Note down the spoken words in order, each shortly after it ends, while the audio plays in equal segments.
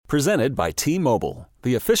Presented by T-Mobile,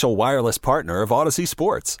 the official wireless partner of Odyssey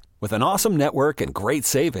Sports. With an awesome network and great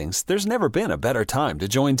savings, there's never been a better time to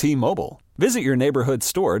join T-Mobile. Visit your neighborhood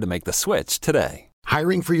store to make the switch today.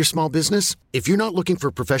 Hiring for your small business? If you're not looking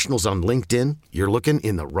for professionals on LinkedIn, you're looking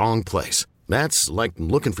in the wrong place. That's like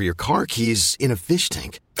looking for your car keys in a fish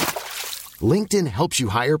tank. LinkedIn helps you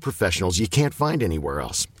hire professionals you can't find anywhere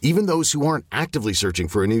else, even those who aren't actively searching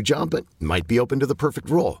for a new job but might be open to the perfect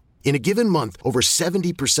role. In a given month, over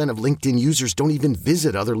 70% of LinkedIn users don't even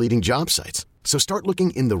visit other leading job sites. So start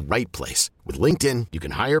looking in the right place. With LinkedIn, you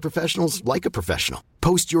can hire professionals like a professional.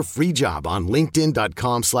 Post your free job on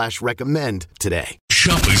linkedin.com/recommend today.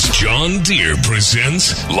 Shoppers John Deere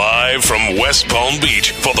presents live from West Palm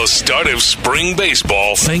Beach for the start of spring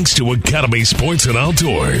baseball. Thanks to Academy Sports and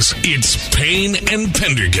Outdoors, it's Payne and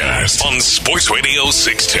Pendergast on Sports Radio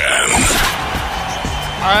 610.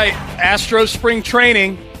 All right, Astros spring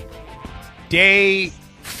training. Day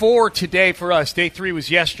 4 today for us. Day 3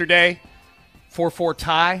 was yesterday. 4-4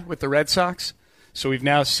 tie with the Red Sox. So we've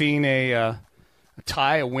now seen a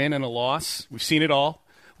tie, a win, and a loss. We've seen it all.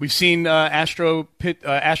 We've seen Astro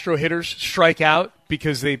hitters strike out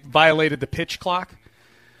because they violated the pitch clock.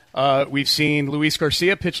 We've seen Luis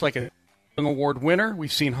Garcia pitch like a award winner.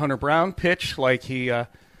 We've seen Hunter Brown pitch like he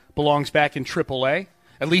belongs back in AAA.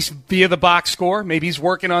 At least via the box score. Maybe he's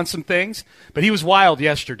working on some things. But he was wild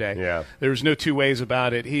yesterday. Yeah. There was no two ways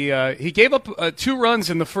about it. He gave up 2 runs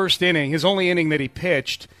in the first inning, his only inning that he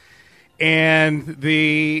pitched. And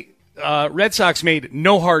the Red Sox made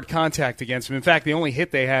no hard contact against him. In fact, the only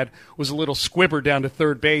hit they had was a little squibber down to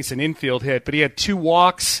third base, an infield hit. But he had 2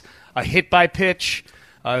 walks, a hit by pitch.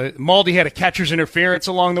 Maldi had a catcher's interference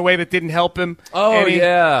along the way that didn't help him. Oh,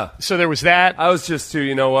 yeah. So there was that. I was just, too,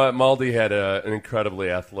 you know what? Maldi had an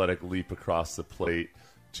incredibly athletic leap across the plate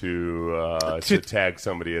to tag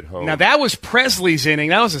somebody at home. Now, that was Presley's inning.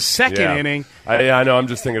 That was a second inning. I know. I'm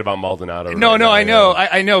just thinking about Maldonado. No, I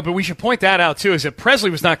know. But we should point that out, too, is that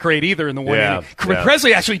Presley was not great either in the one inning. Yeah.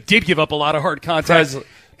 Presley actually did give up a lot of hard contact.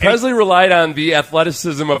 Presley relied on the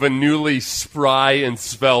athleticism of a newly spry and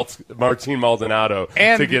svelte Martin Maldonado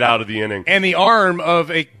to get out of the inning. And the arm of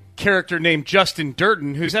a character named Justin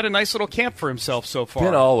Durden, who's had a nice little camp for himself so far.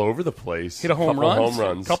 Been all over the place. Hit a home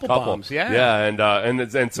runs. Couple bombs, yeah. Yeah,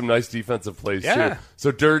 and some nice defensive plays, too. So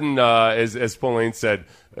Durden, as Spillane said,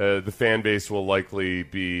 the fan base will likely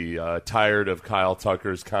be tired of Kyle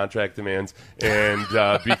Tucker's contract demands and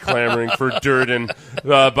be clamoring for Durden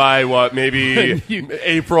by maybe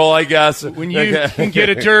April, I guess. When you can get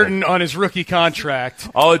a Durden on his rookie contract,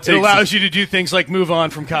 it allows you to do things like move on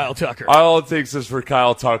from Kyle Tucker. All it takes is for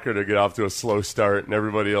Kyle Tucker to get off to a slow start, and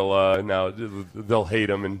everybody will they'll hate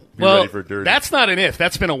him and be ready for Durden. That's not an if.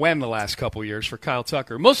 That's been a when the last couple years for Kyle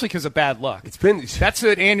Tucker, mostly because of bad luck. That's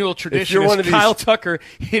an annual tradition. Kyle Tucker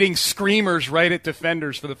hitting screamers right at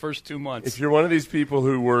defenders for the first 2 months. If you're one of these people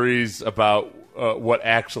who worries about what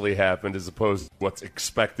actually happened as opposed to what's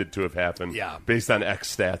expected to have happened based on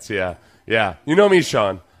X stats, yeah. You know me,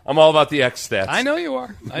 Sean. I'm all about the X stats. I know you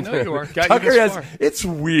are. Tucker it's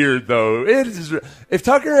weird, though. If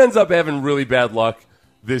Tucker ends up having really bad luck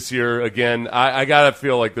this year, again, I got to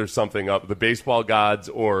feel like there's something up. The baseball gods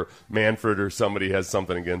or Manfred or somebody has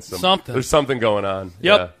something against them. There's something going on.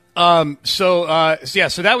 Yep. Yeah. So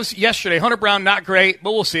that was yesterday. Hunter Brown, not great,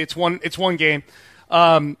 but we'll see. It's one game.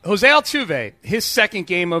 Jose Altuve, his second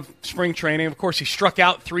game of spring training. Of course, he struck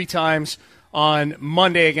out 3 times on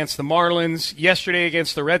Monday against the Marlins. Yesterday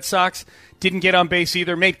against the Red Sox. Didn't get on base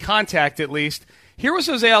either. Made contact at least. Here was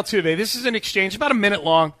Jose Altuve. This is an exchange about a minute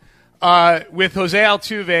long with Jose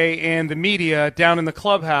Altuve and the media down in the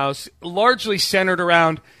clubhouse, largely centered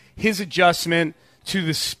around his adjustment to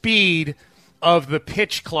the speed of the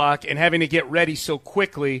pitch clock and having to get ready so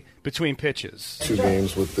quickly between pitches. 2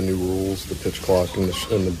 games with the new rules, the pitch clock and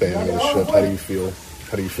the banning of the shift. How do you feel?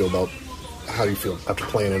 How do you feel after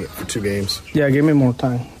playing in it for 2 games? Yeah, give me more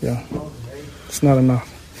time. Yeah, it's not enough.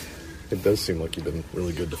 It does seem like you've been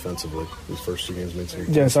really good defensively. These first 2 games made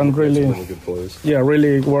some I'm really good plays. Yeah,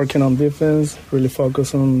 really working on defense, really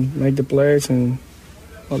focus on make the plays and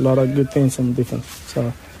a lot of good things on defense. So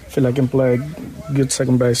I feel I can play good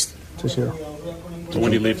second base this year. So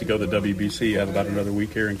when do you leave to go to the WBC? You have about another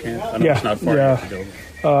week here in camp? I know it's not far to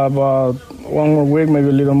go. About 1 more week, maybe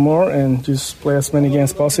a little more, and just play as many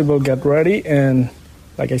games as possible, get ready, and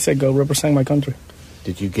like I said, go represent my country.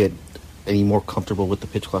 Did you get any more comfortable with the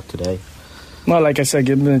pitch clock today? No, like I said,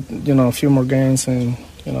 give me a few more games, and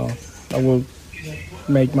I will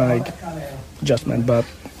make my adjustment, but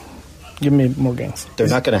give me more games. They're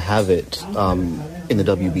not going to have it in the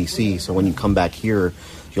WBC, so when you come back here,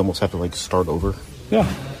 you almost have to start over. Yeah.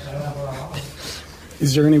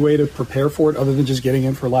 Is there any way to prepare for it other than just getting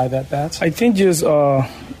in for live at-bats? I think just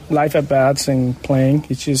live at-bats and playing,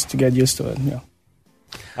 it's just to get used to it, yeah.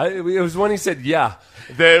 It was when he said, yeah.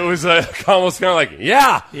 That it was almost kind of like,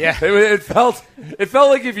 yeah. It felt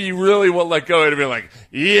like if you really would let go, it'd be like,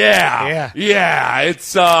 yeah.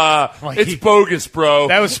 It's bogus, bro.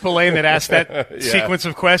 That was Spillane that asked that sequence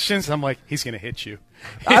of questions. I'm like, he's going to hit you.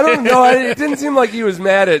 I don't know. It didn't seem like he was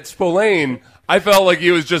mad at Spillane. I felt like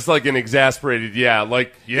he was just like an exasperated,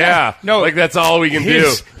 no, like that's all we can do.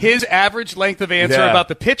 His average length of answer about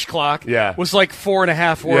the pitch clock was like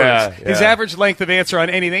 4.5 words. Yeah. His average length of answer on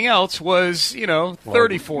anything else was,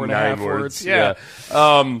 34.5 words. Yeah.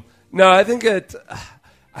 No, I think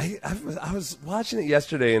I was watching it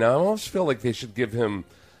yesterday, and I almost feel like they should give him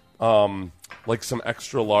like some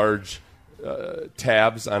extra large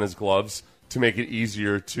tabs on his gloves to make it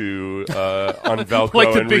easier to unvelcro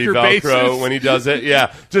like and re-velcro when he does it.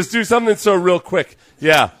 Yeah, just do something so real quick.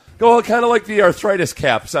 Yeah. Go kind of like the arthritis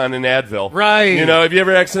caps on an Advil. Right. Have you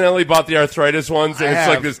ever accidentally bought the arthritis ones? And it's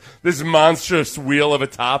like this monstrous wheel of a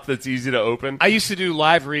top that's easy to open. I used to do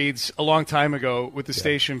live reads a long time ago with the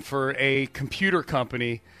station for a computer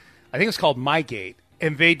company. I think it was called MyGate.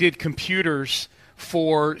 And they did computers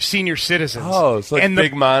for senior citizens. Oh, it's like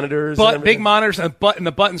big monitors. Big monitors, and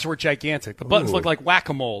the buttons were gigantic. The buttons looked like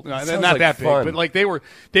whack-a-mole. No, they're not that fun. big, but like they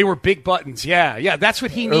were big buttons. Yeah, that's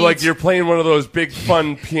what he needs. Or like you're playing one of those big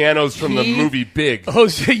fun pianos from the movie Big.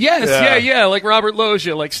 Yes, like Robert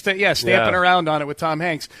Loggia, like stamping around on it with Tom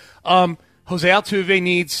Hanks. Jose Altuve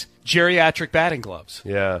needs geriatric batting gloves.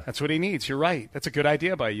 Yeah, that's what he needs. You're right. That's a good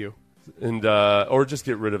idea by you. And or just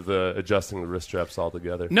get rid of the adjusting the wrist straps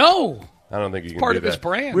altogether. No. I don't think you can part do of that. his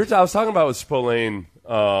brand. I was talking about with Spillane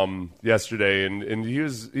yesterday, and he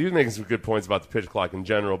was making some good points about the pitch clock in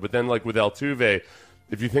general. But then, like with Altuve,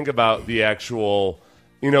 if you think about the actual,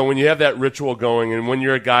 when you have that ritual going, and when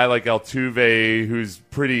you're a guy like Altuve who's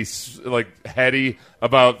pretty like heady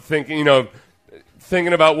about thinking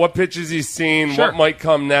about what pitches he's seen, what might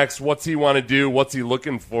come next, what's he want to do, what's he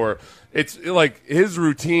looking for. It's like his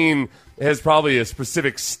routine has probably a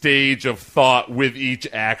specific stage of thought with each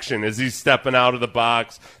action as he's stepping out of the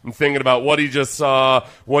box and thinking about what he just saw,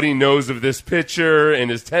 what he knows of this pitcher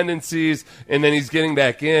and his tendencies, and then he's getting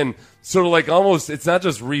back in. Sort of like almost, it's not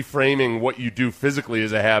just reframing what you do physically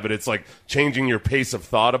as a habit, it's like changing your pace of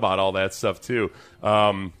thought about all that stuff too.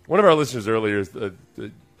 One of our listeners earlier thought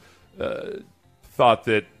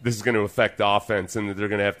that this is going to affect the offense and that they're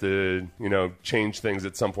going to have to, change things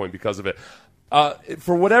at some point because of it.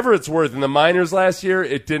 For whatever it's worth, in the minors last year,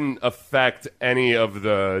 it didn't affect any of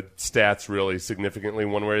the stats really significantly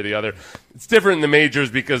one way or the other. It's different in the majors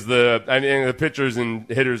because the pitchers and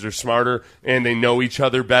hitters are smarter and they know each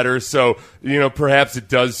other better. So, perhaps it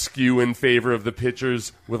does skew in favor of the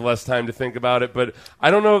pitchers with less time to think about it. But I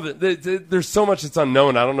don't know. There's so much that's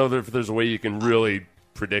unknown. I don't know if there's a way you can really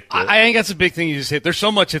predict it. I think that's a big thing you just hit. There's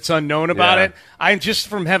so much that's unknown about it. I'm just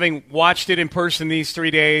from having watched it in person these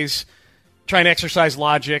 3 days, trying to exercise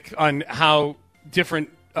logic on how different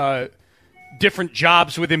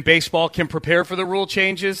jobs within baseball can prepare for the rule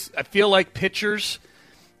changes. I feel like pitchers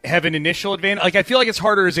have an initial advantage. Like I feel like it's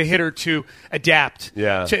harder as a hitter to adapt.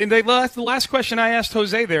 Yeah. And the last question I asked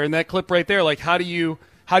Jose there in that clip right there, like how do you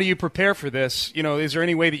prepare for this? Is there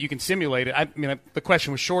any way that you can simulate it? I mean, the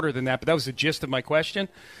question was shorter than that, but that was the gist of my question.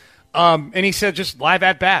 And he said just live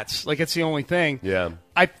at-bats. Like, it's the only thing. Yeah.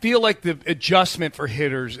 I feel like the adjustment for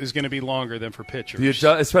hitters is going to be longer than for pitchers.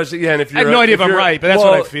 Especially, and if you're I have no idea if I'm right, but that's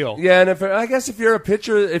what I feel. Yeah, and I guess if you're a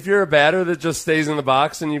pitcher, if you're a batter that just stays in the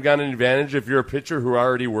box and you've got an advantage, if you're a pitcher who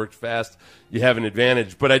already worked fast, you have an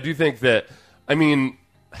advantage. But I do think that,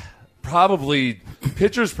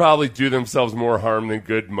 pitchers probably do themselves more harm than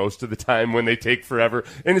good most of the time when they take forever,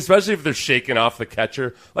 and especially if they're shaking off the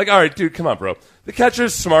catcher. Like, all right, dude, come on, bro. The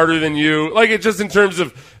catcher's smarter than you. Like, it just in terms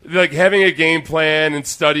of like having a game plan and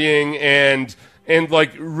studying and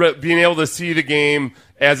like being able to see the game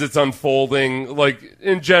as it's unfolding. Like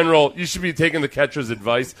in general, you should be taking the catcher's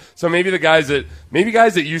advice. So maybe guys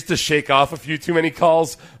that used to shake off a few too many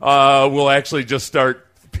calls will actually just start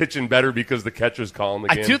pitching better because the catcher's calling the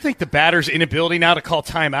game. I do think the batter's inability now to call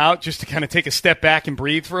timeout just to kind of take a step back and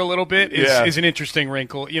breathe for a little bit is an interesting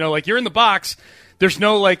wrinkle. Like you're in the box. There's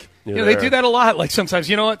no they do that a lot. Like sometimes,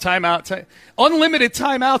 timeout, unlimited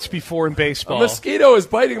timeouts before in baseball. A mosquito is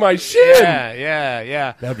biting my shin.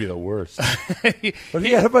 Yeah. That'd be the worst. But if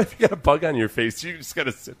you got a bug on your face, you just got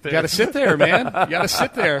to sit there. You got to sit there, man. You got to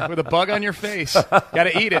sit there with a bug on your face. Got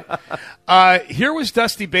to eat it. Here was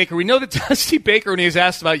Dusty Baker. We know that Dusty Baker, when he was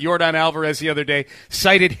asked about Yordan Alvarez the other day,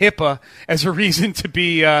 cited HIPAA as a reason to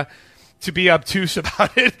be to be obtuse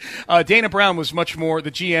about it. Dana Brown the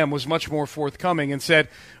GM was much more forthcoming and said,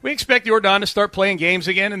 we expect Yordan to start playing games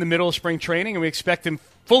again in the middle of spring training, and we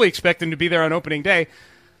fully expect him to be there on opening day.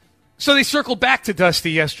 So they circled back to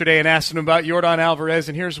Dusty yesterday and asked him about Yordan Alvarez,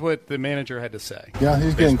 and here's what the manager had to say. Yeah,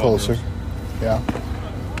 he's getting closer. Yeah.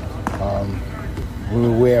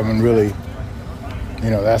 We haven't really,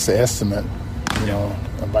 that's the estimate,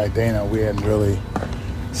 by Dana. We hadn't really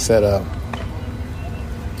set a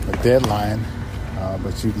deadline,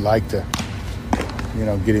 but you'd like to,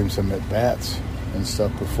 get him some at-bats and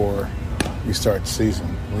stuff before you start the season.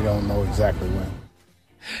 We don't know exactly when.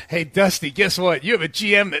 Hey, Dusty, guess what? You have a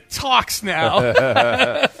GM that talks now.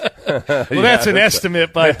 Well, that's an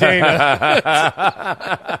estimate by Dana.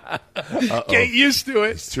 Get used to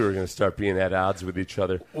it. These two are going to start being at odds with each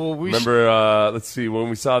other. Well, remember, let's see,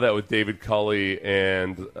 when we saw that with David Culley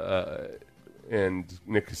and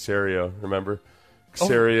Nick Caserio, remember?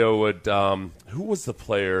 Caserio would, who was the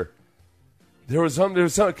player? There was some,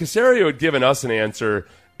 Caserio had given us an answer,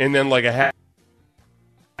 and then like a half.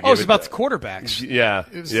 Oh, it was about the quarterbacks. Yeah,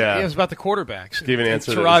 it was about the quarterbacks. Gave an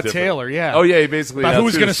answer. Terod Taylor, yeah. Oh, yeah, basically about who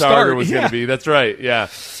was going to start. Was going to be. That's right. Yeah.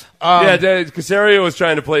 Caserio was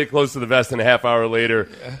trying to play it close to the vest, and a half hour later,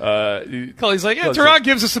 he's like, Terod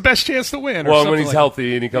gives us the best chance to win. Well, when he's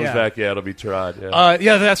healthy and he comes back, it'll be Terod.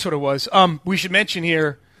 Yeah. That's what it was. We should mention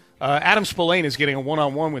here, Adam Spillane is getting a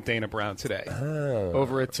one-on-one with Dana Brown today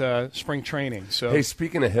over at spring training. So, hey,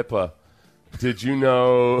 speaking of HIPAA. Did you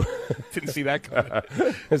know? Didn't see that coming.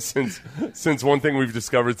 Since one thing we've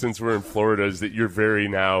discovered since we're in Florida is that you're very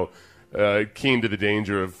now keen to the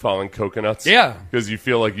danger of falling coconuts. Yeah, because you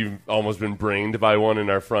feel like you've almost been brained by one in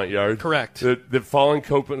our front yard. Correct. The falling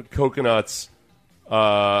coconuts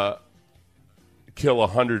kill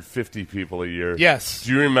 150 people a year. Yes.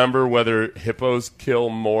 Do you remember whether hippos kill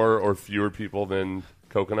more or fewer people than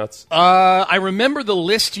coconuts? I remember the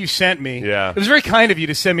list you sent me. Yeah. It was very kind of you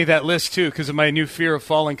to send me that list, too, because of my new fear of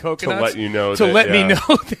falling coconuts. To let you know me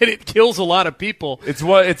know that it kills a lot of people. It's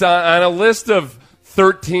on a list of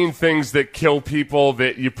 13 things that kill people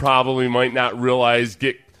that you probably might not realize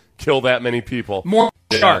kill that many people. More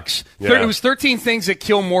sharks. Yeah. It was 13 things that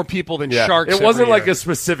kill more people than sharks. It wasn't like a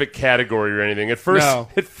specific category or anything. At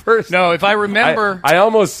first, no. If I remember, I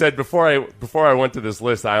almost said before I went to this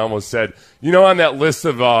list, I almost said, on that list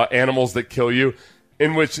of animals that kill you,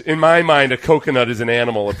 in which, in my mind, a coconut is an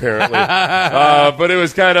animal, apparently. But it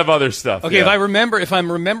was kind of other stuff. Okay, if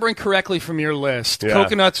I'm remembering correctly from your list,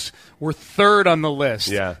 coconuts were third on the list.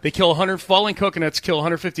 Yeah. They kill falling coconuts kill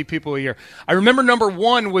 150 people a year. I remember number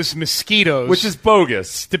one was mosquitoes. Which is bogus.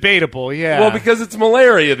 It's debatable, yeah. Well, because it's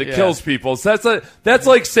malaria that kills people. So that's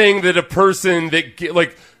like saying that a person that,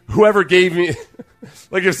 like, whoever gave me...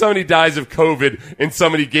 Like if somebody dies of COVID and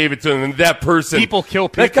somebody gave it to them, and that person... People kill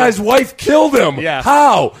people. That guy's wife killed him. Yeah.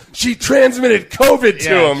 How? She transmitted COVID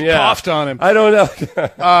to him. Yeah. Coughed on him. I don't know.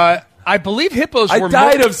 I believe hippos were... I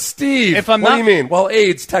died of Steve. If I'm what do you mean? Well,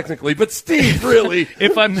 AIDS, technically, but Steve, really.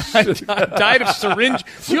 If I'm not... died of syringe...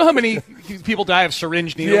 Do you know how many people die of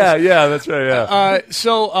syringe needles? Yeah, that's right, yeah.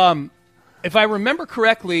 If I remember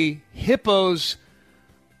correctly, hippos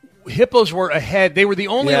were ahead. They were the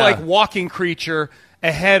only walking creature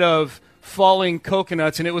ahead of falling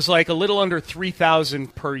coconuts, and it was like a little under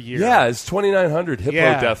 3,000 per year. Yeah, it's 2,900 hippo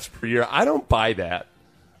deaths per year. I don't buy that.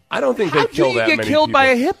 I don't think they kill that many people. How do you get killed by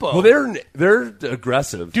a hippo? Well, they're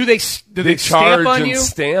aggressive. Do they charge stamp on and you?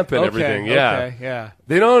 Stamp and everything? Yeah, okay, yeah.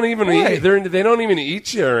 They don't even they don't even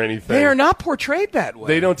eat you or anything. They are not portrayed that way.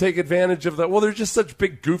 They don't take advantage of that. Well, they're just such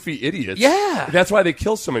big goofy idiots. Yeah, that's why they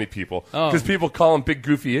kill so many people because people call them big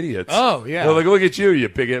goofy idiots. Oh yeah, they're like, look at you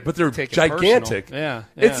big idiot. But they're gigantic. Yeah,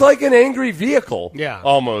 it's like an angry vehicle. Yeah,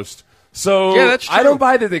 almost. So that's true. I don't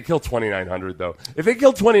buy that they kill 2,900 though. If they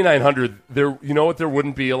killed 2,900, there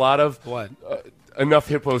wouldn't be a lot of what. Enough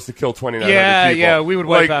hippos to kill 2,900 people. Yeah, we would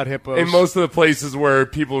wipe out hippos. In most of the places where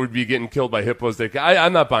people would be getting killed by hippos,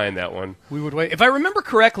 I'm not buying that one. We would wait. If I remember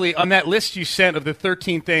correctly, on that list you sent of the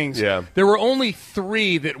 13 things, there were only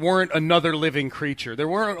 3 that weren't another living creature. There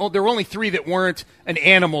were only 3 that weren't an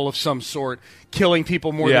animal of some sort killing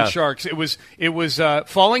people more than sharks. It was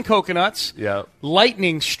falling coconuts,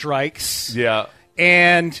 lightning strikes,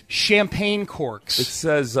 and champagne corks. It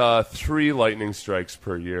says 3 lightning strikes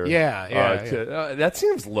per year. Yeah. That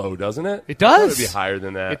seems low, doesn't it? It does. It would be higher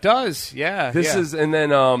than that. It does, yeah. And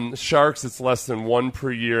then sharks, it's less than 1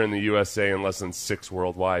 per year in the USA and less than 6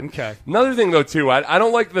 worldwide. Okay. Another thing, though, too, I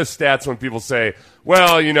don't like the stats when people say,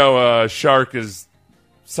 well, a shark is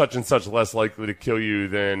such and such less likely to kill you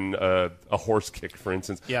than a horse kick, for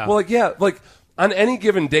instance. Yeah. Well, on any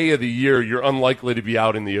given day of the year, you're unlikely to be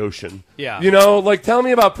out in the ocean. Yeah. You know, like, tell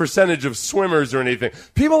me about percentage of swimmers or anything.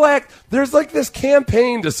 People act, there's like this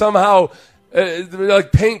campaign to somehow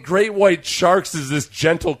like paint great white sharks as this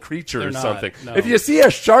gentle creature They're or not, something. no. If you see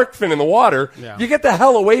a shark fin in the water, you get the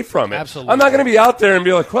hell away from it. Absolutely. I'm not going to be out there and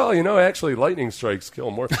be like, well, you know, actually lightning strikes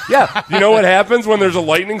kill more. Yeah, you know what happens when there's a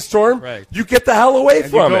lightning storm? Right. You get the hell away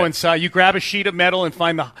And from you go it. inside, you grab a sheet of metal and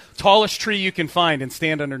find the tallest tree you can find and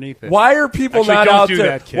stand underneath it. Why are people Actually, not don't out do there?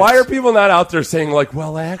 that, kids. Why are people not out there saying like,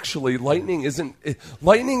 well, actually, lightning isn't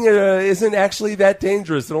actually that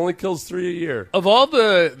dangerous. It only kills 3 a year. Of all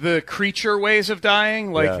the creature ways of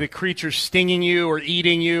dying, like Yeah. the creature stinging you or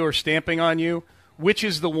eating you or stamping on you, which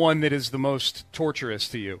is the one that is the most torturous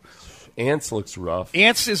to you? Ants looks rough.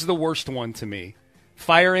 Ants is the worst one to me.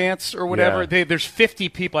 Fire ants or whatever. Yeah. There's 50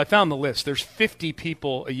 people. I found the list. There's 50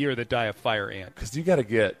 people a year that die of fire ant. Because you got to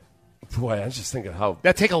get. Boy, I was just thinking how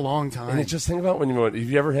that take a long time. And just think about when have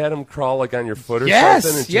you ever had them crawl like on your foot or yes,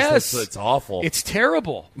 something? Yes, it's awful. It's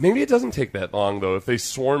terrible. Maybe it doesn't take that long though. If they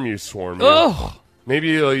swarm you. Ugh. Maybe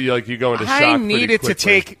you go into shock. I need it quickly. to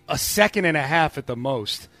take a second and a half at the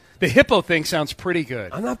most. The hippo thing sounds pretty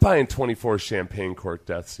good. I'm not buying 24 champagne cork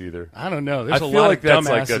deaths either. I don't know. There's I a feel lot like of that's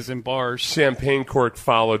dumbasses like a in bars. Champagne cork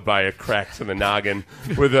followed by a crack to the noggin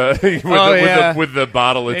with the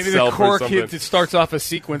bottle Maybe itself the cork or something. it starts off a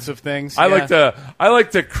sequence of things. I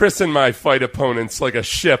like to christen my fight opponents like a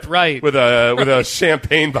ship, right? With a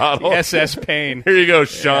champagne bottle. The SS Pain. Here you go,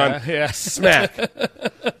 Sean. Yeah. Smack.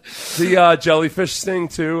 The jellyfish sting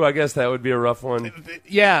too. I guess that would be a rough one.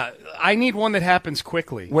 Yeah, I need one that happens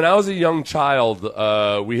quickly. When I was a young child,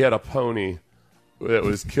 we had a pony that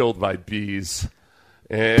was killed by bees,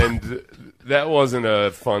 and that wasn't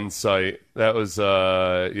a fun sight. That was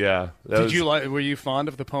Were you fond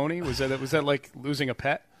of the pony? Was that like losing a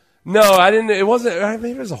pet? No, I didn't. It wasn't.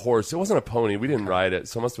 Maybe it was a horse. It wasn't a pony. We didn't ride it,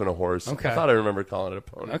 so it must have been a horse. Okay. I thought I remember calling it a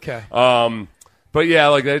pony. Okay. But yeah,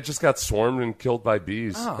 like it just got swarmed and killed by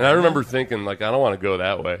bees, and I remember thinking like, I don't want to go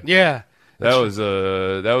that way. Yeah. That was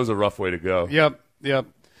a rough way to go. Yep.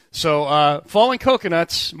 So falling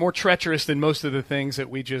coconuts, more treacherous than most of the things that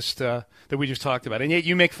we just talked about, and yet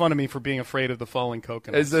you make fun of me for being afraid of the falling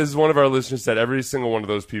coconuts. As one of our listeners said, every single one of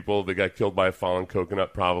those people that got killed by a falling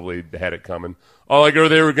coconut probably had it coming. Or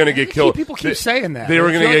they were going to get killed. People keep saying that. They were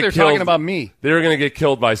going to get they're killed. talking about me. They were going to get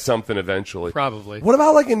killed by something eventually. Probably. What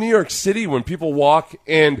about like in New York City when people walk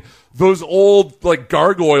and those old like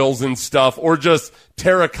gargoyles and stuff, or just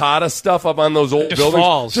terracotta stuff up on those old buildings,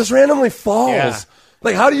 falls. just randomly falls. Yeah.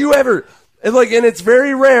 Like, how do you ever? And it's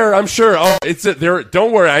very rare, I'm sure.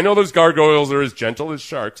 Don't worry, I know those gargoyles are as gentle as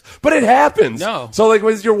sharks, but it happens. No. So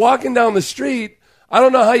as you're walking down the street, I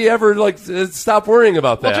don't know how you ever stop worrying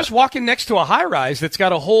about that. Well, just walking next to a high rise that's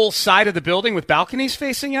got a whole side of the building with balconies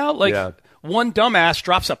facing out. One dumbass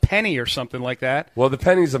drops a penny or something like that. Well, the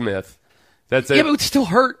penny's a myth. That's it. Yeah, but it would still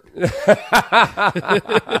hurt.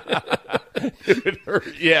 It would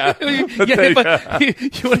hurt. Yeah. You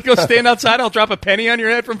want to go stand outside? I'll drop a penny on your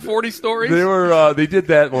head from 40 stories. They did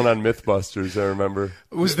that one on MythBusters. I remember.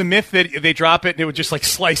 It was the myth that they drop it and it would just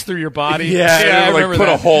slice through your body. Yeah, I remember put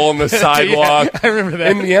that. a hole in the sidewalk. Yeah, I remember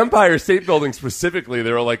that. In the Empire State Building specifically,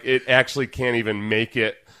 they were like, it actually can't even make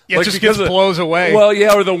it. Yeah, it just blows away. Well,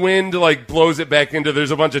 yeah, or the wind blows it back into.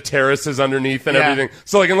 There's a bunch of terraces underneath and everything.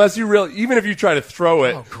 So unless you even if you try to throw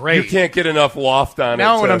it, you can't get enough loft on it.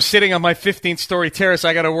 Now when I'm sitting on my 15th story terrace,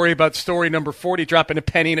 I got to worry about story number 40 dropping a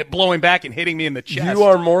penny and it blowing back and hitting me in the chest. You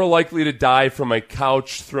are more likely to die from a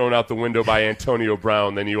couch thrown out the window by Antonio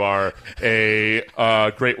Brown than you are a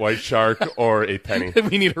great white shark or a penny.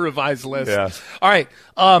 We need a revised list. Yeah. All right.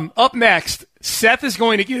 Up next, Seth is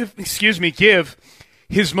going to give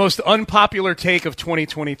his most unpopular take of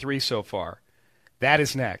 2023 so far. That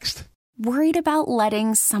is next. Worried about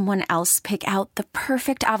letting someone else pick out the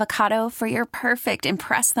perfect avocado for your perfect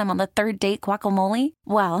impress them on the third date guacamole?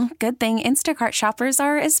 Well, good thing Instacart shoppers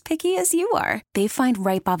are as picky as you are. They find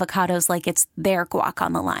ripe avocados like it's their guac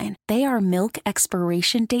on the line. They are milk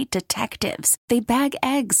expiration date detectives. They bag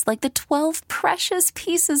eggs like the 12 precious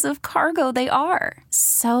pieces of cargo they are.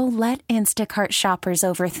 So let Instacart shoppers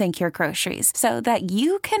overthink your groceries so that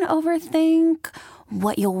you can overthink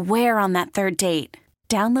what you'll wear on that third date.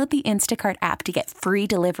 Download the Instacart app to get free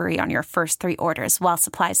delivery on your first 3 orders while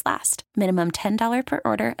supplies last. Minimum $10 per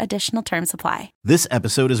order. Additional terms apply. This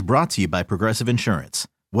episode is brought to you by Progressive Insurance.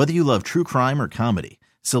 Whether you love true crime or comedy,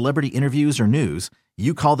 celebrity interviews or news,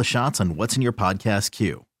 you call the shots on what's in your podcast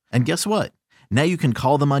queue. And guess what? Now you can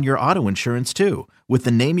call them on your auto insurance too with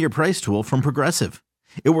the Name Your Price tool from Progressive.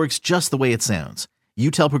 It works just the way it sounds. You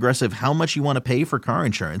tell Progressive how much you want to pay for car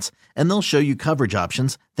insurance, and they'll show you coverage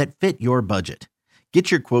options that fit your budget. Get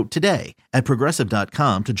your quote today at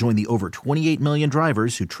Progressive.com to join the over 28 million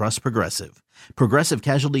drivers who trust Progressive. Progressive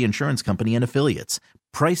Casualty Insurance Company and Affiliates.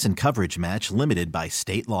 Price and coverage match limited by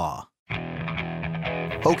state law.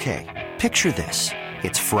 Okay, picture this.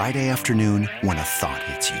 It's Friday afternoon when a thought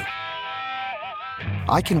hits you.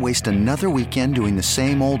 I can waste another weekend doing the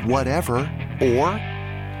same old whatever, or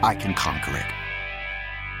I can conquer it.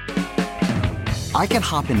 I can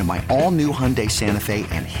hop into my all-new Hyundai Santa Fe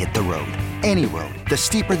and hit the road. Any road. The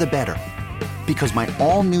steeper, the better. Because my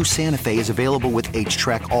all-new Santa Fe is available with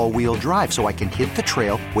H-Track all-wheel drive, so I can hit the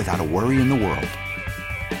trail without a worry in the world.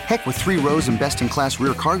 Heck, with 3 rows and best-in-class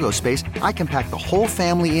rear cargo space, I can pack the whole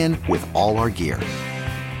family in with all our gear.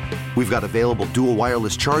 We've got available dual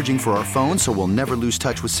wireless charging for our phones, so we'll never lose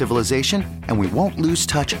touch with civilization, and we won't lose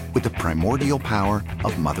touch with the primordial power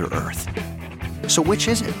of Mother Earth. So which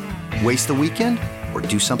is it? Waste the weekend or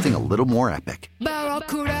do something a little more epic?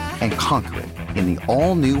 And conquer it in the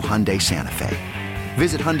all-new Hyundai Santa Fe.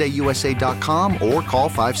 Visit HyundaiUSA.com or call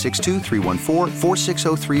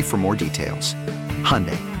 562-314-4603 for more details.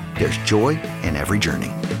 Hyundai, there's joy in every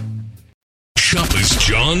journey. Shoppers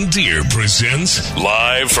John Deere presents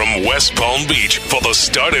live from West Palm Beach for the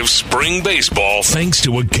start of spring baseball thanks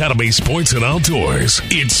to Academy Sports and Outdoors.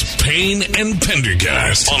 It's Payne and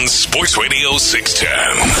Pendergast on Sports Radio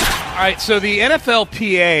 610. All right, so the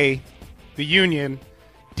NFLPA, the union,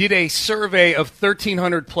 did a survey of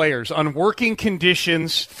 1,300 players on working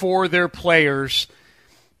conditions for their players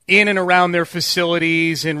in and around their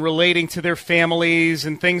facilities and relating to their families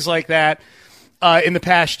and things like that. In the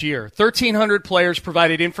past year, 1,300 players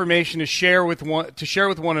provided information to share with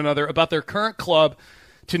one another about their current club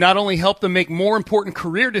to not only help them make more important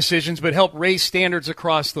career decisions, but help raise standards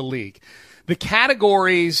across the league. The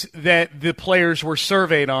categories that the players were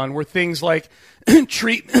surveyed on were things like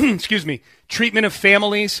treatment of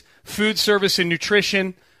families, food service and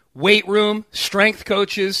nutrition, weight room, strength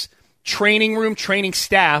coaches, training room, training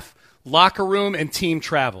staff, locker room, and team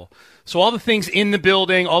travel. So all the things in the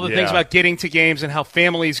building, all the things about getting to games and how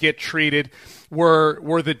families get treated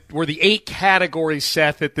were the 8 categories,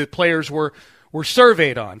 Seth, that the players were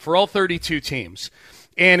surveyed on for all 32 teams.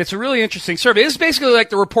 And it's a really interesting survey. It's basically like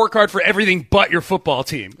the report card for everything but your football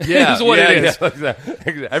team. Yeah, is what it is.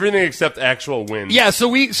 Yeah, everything except actual wins. Yeah, so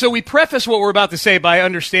we preface what we're about to say by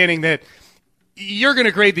understanding that you're going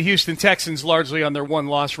to grade the Houston Texans largely on their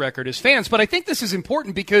 1-loss record as fans. But I think this is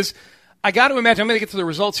important because I got to imagine, I'm going to get to the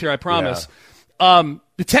results here, I promise. Yeah.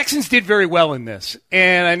 The Texans did very well in this,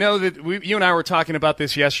 and I know that you and I were talking about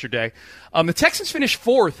this yesterday. The Texans finished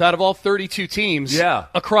 4th out of all 32 teams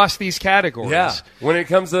across these categories. Yeah, when it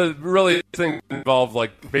comes to really things involved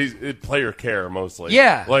like player care mostly.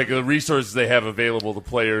 Yeah. Like the resources they have available to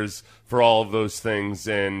players for all of those things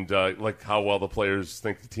and like how well the players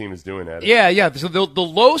think the team is doing at it. Yeah. So the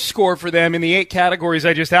low score for them in the 8 categories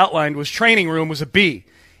I just outlined was training room was a B.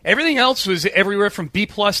 Everything else was everywhere from B+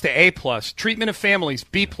 to A+. Treatment of families,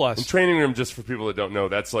 B+. And training room, just for people that don't know,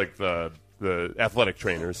 that's like the athletic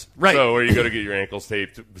trainers. Right. So where you go to get your ankles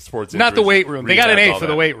taped, sports Not the weight room. They got an A for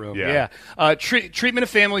the weight room. Yeah. Treatment of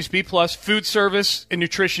families, B+. Food service and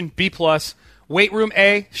nutrition, B+. Weight room,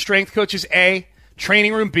 A. Strength coaches, A.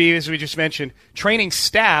 Training room, B, as we just mentioned. Training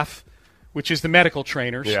staff, which is the medical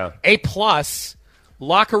trainers, A+.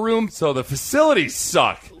 Locker room. So the facilities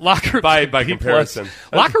suck. Locker by comparison.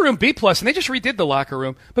 Locker room B+, and they just redid the locker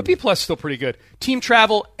room, but B+ is still pretty good. Team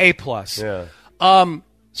travel A+. Yeah.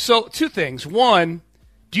 So 2 things. One,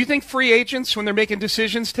 do you think free agents, when they're making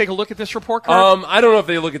decisions, take a look at this report card? I don't know if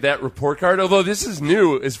they look at that report card, although this is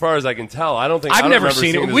new as far as I can tell. I've never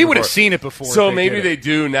seen it. We would have seen it before. So maybe they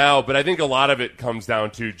do now, but I think a lot of it comes down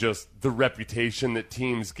to just the reputation that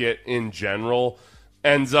teams get in general.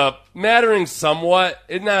 Ends up mattering somewhat,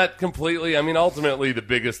 not completely. I mean, ultimately, the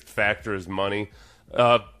biggest factor is money.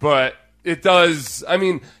 But it does, I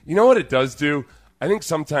mean, you know what it does do? I think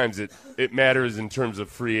sometimes it matters in terms of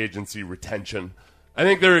free agency retention. I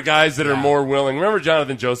think there are guys that are more willing. Remember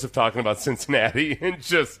Jonathan Joseph talking about Cincinnati? And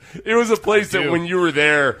it was a place that when you were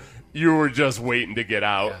there, you were just waiting to get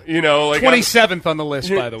out. Yeah. You know, like 27th on the list,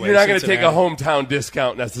 by the way. You're not going to take a hometown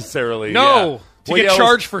discount necessarily. No. Yeah. To get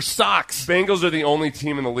charged for socks. Bengals are the only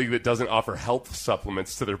team in the league that doesn't offer health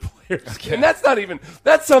supplements to their players. Okay. And that's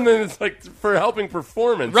something that's like for helping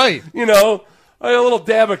performance. Right. You know, a little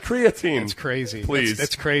dab of creatine. That's crazy. Please.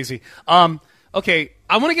 That's crazy. Okay,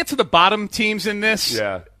 I want to get to the bottom teams in this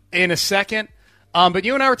in a second. But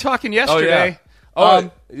you and I were talking yesterday.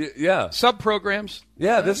 Yeah. Sub-programs.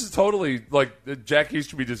 Yeah, this is totally, like, Jack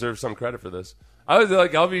Easterby deserves some credit for this. I was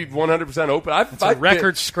like, I'll be 100% open. It's a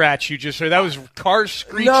record scratch you just heard. That was cars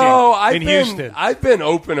screeching in Houston. I've been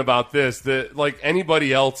open about this, that like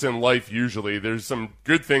anybody else in life, usually there's some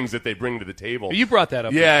good things that they bring to the table. You brought that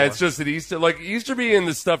up. Yeah, before. it's just that Easterby and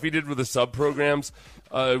the stuff he did with the sub programs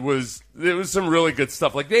was some really good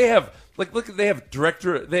stuff. Like they have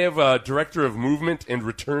director of movement and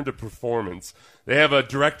return to performance. They have a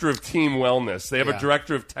director of team wellness. They have a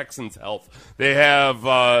director of Texans health. They have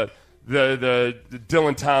the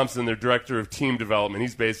Dylan Thompson, their director of team development.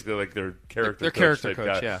 He's basically like their character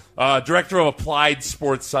coach. Director of applied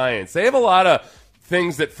sports science. They have a lot of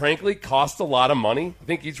things that frankly cost a lot of money. I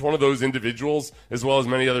think each one of those individuals, as well as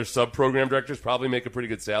many other sub-program directors, probably make a pretty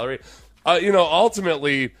good salary.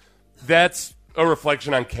 Ultimately, that's a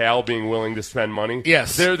reflection on Cal being willing to spend money.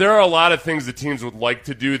 Yes. There are a lot of things that teams would like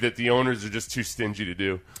to do that the owners are just too stingy to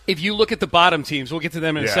do. If you look at the bottom teams, we'll get to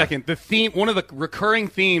them in a second. One of the recurring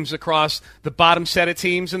themes across the bottom set of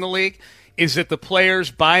teams in the league is that the players,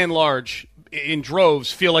 by and large, in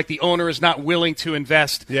droves, feel like the owner is not willing to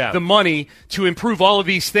invest the money to improve all of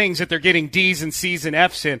these things that they're getting D's and C's and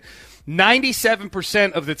F's in.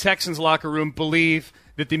 97% of the Texans locker room believe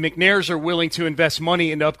that the McNairs are willing to invest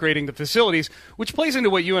money into upgrading the facilities, which plays into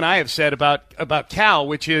what you and I have said about Cal,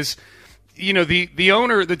 which is,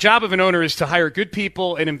 the job of an owner is to hire good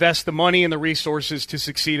people and invest the money and the resources to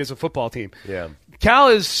succeed as a football team. Yeah. Cal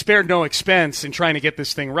has spared no expense in trying to get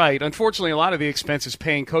this thing right. Unfortunately, a lot of the expense is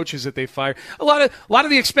paying coaches that they fire. A lot of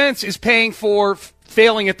the expense is paying for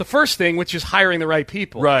failing at the first thing, which is hiring the right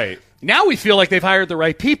people. Right. Now we feel like they've hired the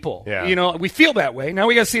right people. Yeah. We feel that way. Now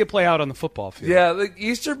we got to see it play out on the football field. Yeah, like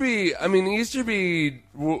Easterby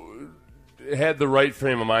had the right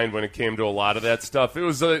frame of mind when it came to a lot of that stuff. It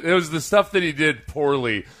was the stuff that he did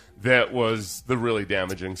poorly that was the really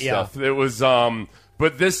damaging stuff. It was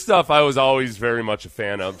but this stuff I was always very much a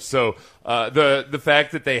fan of. So the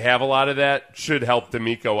fact that they have a lot of that should help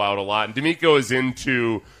D'Amico out a lot. And D'Amico is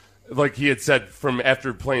into, like he had said from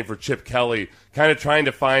after playing for Chip Kelly, kind of trying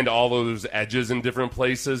to find all those edges in different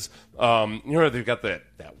places. They've got that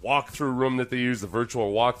walkthrough room that they use, the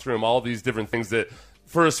virtual walkthrough room, all these different things that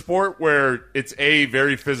for a sport where it's A,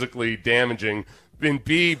 very physically damaging, and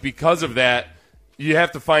B, because of that, you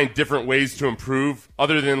have to find different ways to improve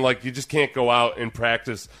other than like you just can't go out and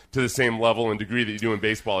practice to the same level and degree that you do in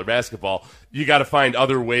baseball or basketball. You got to find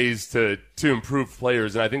other ways to improve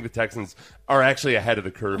players, and I think the Texans are actually ahead of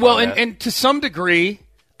the curve. Well, and to some degree,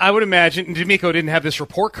 I would imagine D'Amico didn't have this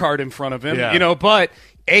report card in front of him, but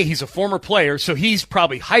A, he's a former player, so he's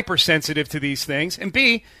probably hypersensitive to these things, and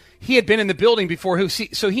B, he had been in the building before,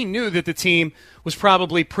 so he knew that the team was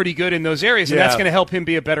probably pretty good in those areas, and that's going to help him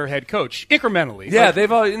be a better head coach incrementally. Yeah,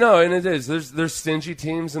 they've all and it is. There's stingy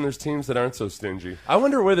teams and there's teams that aren't so stingy. I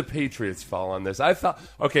wonder where the Patriots fall on this. I thought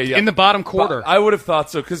in the bottom quarter. I would have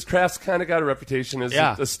thought so because Kraft's kind of got a reputation as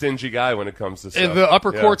a stingy guy when it comes to stuff. The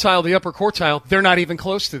upper quartile, they're not even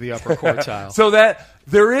close to the upper quartile. So that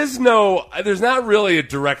there's not really a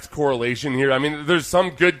direct correlation here. I mean, there's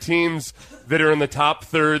some good teams that are in the top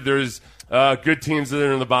third. There's good teams that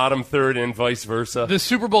are in the bottom third and vice versa. The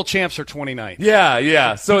Super Bowl champs are 29th.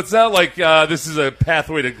 Yeah. So it's not like this is a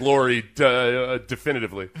pathway to glory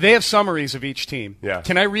definitively. They have summaries of each team. Yeah.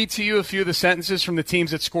 Can I read to you a few of the sentences from the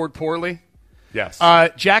teams that scored poorly? Yes.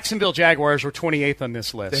 Jacksonville Jaguars were 28th on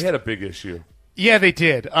this list. They had a big issue. Yeah, they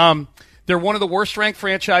did. They're one of the worst-ranked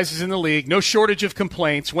franchises in the league. No shortage of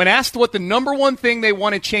complaints. When asked what the number one thing they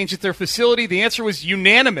wanted changed at their facility, the answer was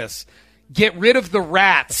unanimous. Get rid of the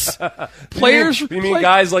rats. Players. You mean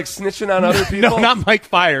guys like snitching on other people? No, not Mike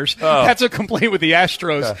Fiers. Oh. That's a complaint with the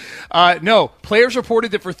Astros. No, players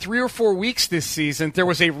reported that for 3 or 4 weeks this season, there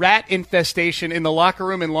was a rat infestation in the locker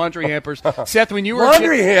room and laundry hampers. Seth, when you were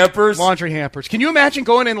laundry hampers. Can you imagine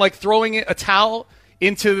going and like throwing a towel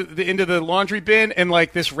into the laundry bin and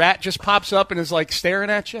like this rat just pops up and is like staring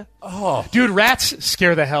at you? Oh, dude, rats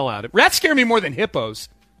scare the hell out of me. Rats scare me more than hippos.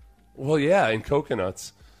 Well, yeah, and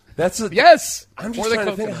coconuts. Yes. I'm just trying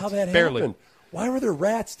to think how that happened. Why were there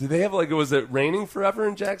rats? Did they have was it raining forever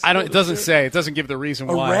in Jacksonville? It doesn't say. It doesn't give the reason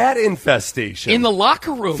why. A rat infestation in the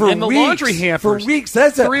locker room in the laundry hampers for weeks.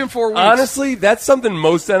 That's 3 and 4 weeks. Honestly, that's something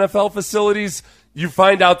most NFL facilities. You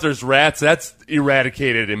find out there's rats, that's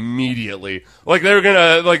eradicated immediately. Like they're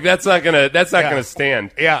gonna, that's not gonna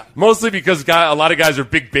stand. Yeah, mostly because a lot of guys are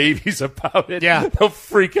big babies about it. Yeah, they'll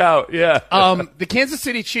freak out. Yeah. The Kansas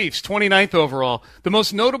City Chiefs, 29th overall. The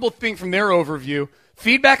most notable thing from their overview: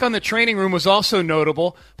 Feedback on the training room was also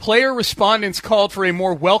notable. Player respondents called for a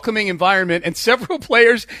more welcoming environment, and several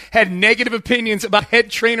players had negative opinions about head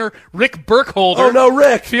trainer Rick Burkholder. Oh, no,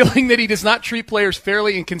 Rick! Feeling that he does not treat players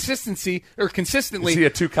fairly and consistently. Is he a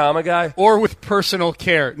two-comma guy? Or with personal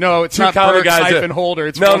care. No, it's not Burks-Holder.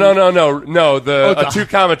 It's No. A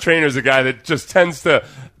two-comma trainer is a guy that just tends to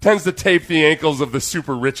tape the ankles of the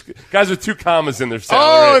super rich guys with 2 commas in their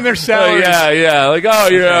salary. Oh, in their salary. Yeah. Like,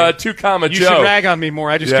 you're a 2-comma Joe. You should rag on me more.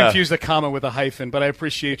 I just confused the comma with a hyphen, but I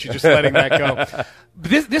appreciate you just letting that go.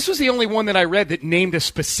 This was the only one that I read that named a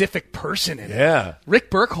specific person in it. Yeah. Rick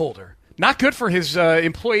Burkholder. Not good for his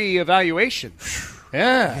employee evaluation.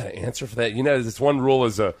 Yeah. I got to answer for that. This one rule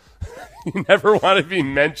is you never want to be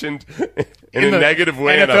mentioned in a negative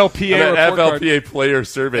way NFLPA on an FLPA player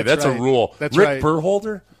survey. That's right. a rule. That's Rick right.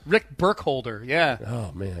 Burkholder? Rick Burkholder, yeah.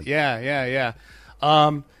 Oh, man. Yeah.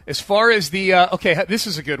 As far as the this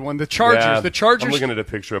is a good one. The Chargers. Yeah, the Chargers. I'm looking at a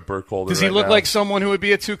picture of Burkholder. Does he look now. like someone who would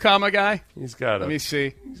be a 2-comma guy? He's got Let me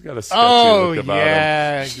see. He's got a sketchy look about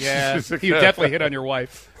him. Yeah. He would definitely hit on your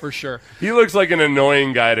wife for sure. He looks like an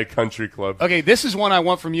annoying guy at a country club. Okay, this is one I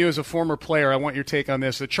want from you as a former player. I want your take on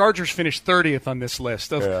this. The Chargers finished 30th on this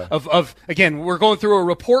list of again, we're going through a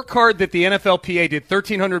report card that the NFLPA did.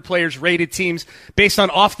 1,300 players rated teams based on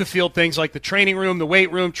off-the-field things like the training room, the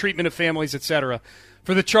weight room, treatment of families, etc.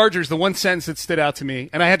 For the Chargers, the one sentence that stood out to me,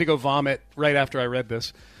 and I had to go vomit right after I read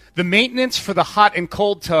this, the maintenance for the hot and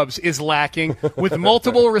cold tubs is lacking, with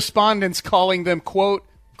multiple respondents calling them, quote,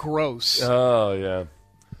 gross. Oh, yeah.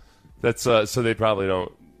 That's so they probably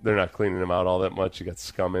don't. They're not cleaning them out all that much. You got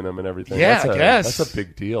scum in them and everything. Yeah, I guess. That's a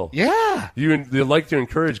big deal. Yeah. They like to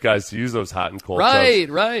encourage guys to use those hot and cold tubs.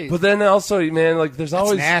 Right. But then also, man, like there's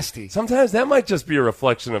always nasty. Sometimes that might just be a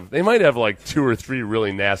reflection of they might have like 2 or 3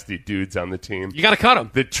 really nasty dudes on the team. You got to cut them.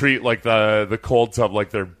 That treat like the cold tub like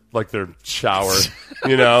their shower,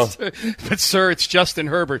 you know. But sir, it's Justin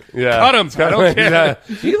Herbert. Yeah. Cut him. I don't care.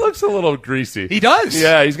 Yeah. He looks a little greasy. He does.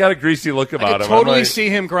 Yeah, he's got a greasy look about him. I could totally see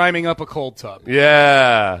him grinding up a cold tub.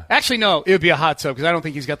 Yeah. Actually, no, it would be a hot tub because I don't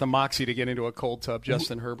think he's got the moxie to get into a cold tub,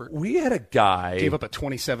 Justin Herbert. We had a guy. Gave up a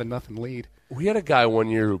 27-0 lead. We had a guy one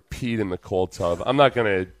year who peed in the cold tub. I'm not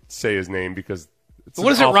going to say his name because it's what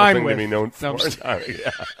does an it awful rhyme thing with? to be known for.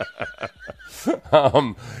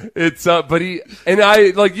 No, it's but he and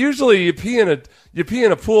I like usually you pee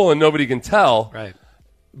in a pool and nobody can tell. Right.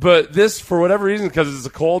 But this, for whatever reason, because it's a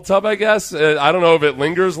cold tub, I guess. I don't know if it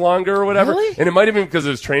lingers longer or whatever. Really? And it might have been because it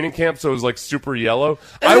was training camp, so it was like super yellow.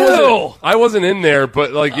 Ew! I wasn't in there,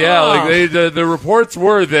 but like, the reports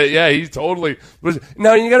were that, he totally was.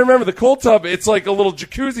 Now, you got to remember, the cold tub, it's like a little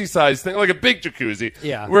jacuzzi size thing, like a big jacuzzi.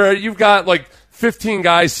 Yeah. Where you've got like 15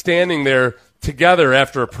 guys standing there together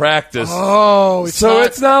after a practice. Oh, it's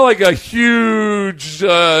not like a huge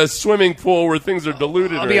swimming pool where things are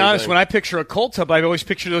diluted. I'll be honest, when I picture a cold tub, I always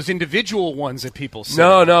picture those individual ones that people see.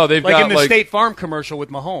 No, they've like got in the State Farm commercial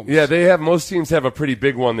with Mahomes. Yeah, most teams have a pretty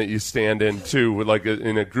big one that you stand in too, with like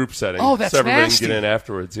in a group setting. Oh, that's so everybody nasty. can get in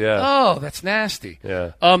afterwards. Yeah. Oh, that's nasty.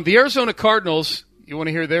 Yeah. The Arizona Cardinals. You want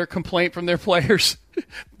to hear their complaint from their players?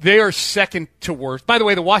 They are second to worst. By the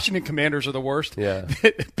way, the Washington Commanders are the worst. Yeah.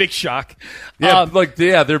 Big shock. Yeah,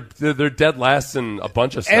 they're dead last in a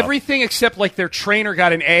bunch of stuff. Everything except like their trainer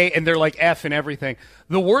got an A and they're like F in everything.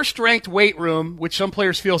 The worst ranked weight room, which some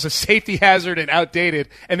players feel is a safety hazard and outdated,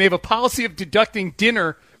 and they have a policy of deducting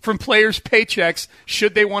dinner from players' paychecks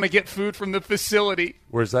should they want to get food from the facility.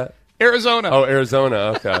 Where's that? Arizona. Oh,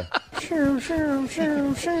 Arizona. Okay.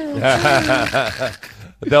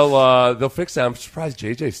 They'll fix that. I'm surprised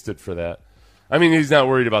JJ stood for that. I mean, he's not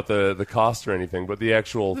worried about the cost or anything, but the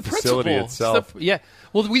actual facility itself. Yeah.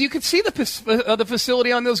 Well, you could see the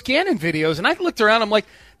facility on those Gannon videos, and I looked around. I'm like,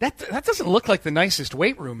 that doesn't look like the nicest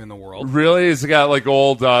weight room in the world. Really? It's got like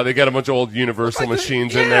old. They got a bunch of old Universal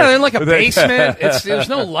machines in there. Yeah, in like a basement. There's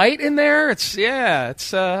no light in there. It's a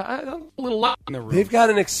little light in the room. They've got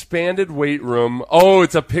an expanded weight room. Oh,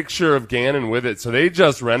 it's a picture of Gannon with it. So they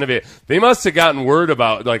just renovated. They must have gotten word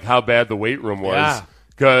about like how bad the weight room was. Yeah.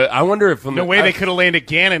 I wonder if no way they could have landed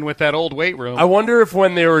Gannon with that old weight room. I wonder if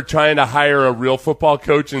when they were trying to hire a real football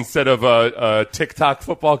coach instead of a TikTok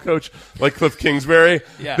football coach like Cliff Kingsbury,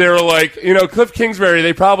 they were like, Cliff Kingsbury.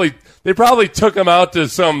 They probably took him out to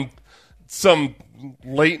some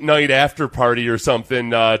late night after party or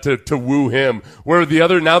something to woo him. Where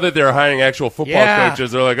now that they're hiring actual football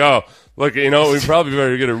coaches, they're like, oh. Look, we probably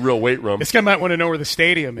better get a real weight room. This guy might want to know where the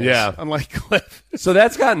stadium is. Yeah. Unlike Cliff. So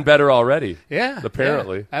that's gotten better already. Yeah.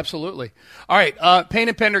 Apparently. Yeah, absolutely. All right. Payne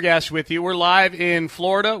and Pendergast with you. We're live in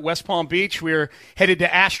Florida, West Palm Beach. We're headed to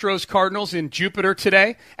Astros Cardinals in Jupiter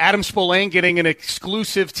today. Adam Spillane getting an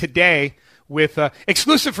exclusive today with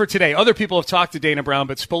exclusive for today. Other people have talked to Dana Brown,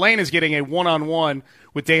 but Spillane is getting a one-on-one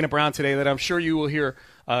with Dana Brown today that I'm sure you will hear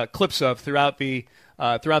clips of throughout the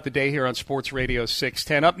day here on Sports Radio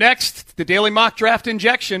 610. Up next, the Daily Mock Draft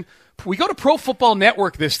Injection. We go to Pro Football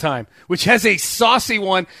Network this time, which has a saucy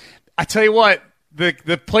one. I tell you what,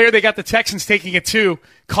 the player they got the Texans taking it to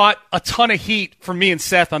caught a ton of heat from me and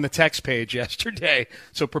Seth on the text page yesterday.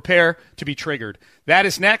 So prepare to be triggered. That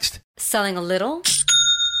is next. Selling a little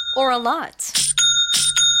or a lot?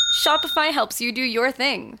 Shopify helps you do your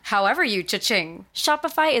thing, however you cha-ching.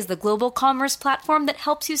 Shopify is the global commerce platform that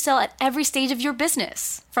helps you sell at every stage of your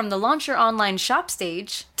business. From the launch your online shop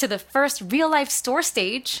stage, to the first real-life store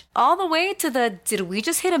stage, all the way to the did we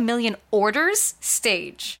just hit 1 million orders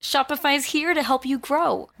stage. Shopify's here to help you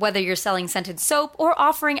grow. Whether you're selling scented soap or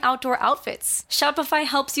offering outdoor outfits, Shopify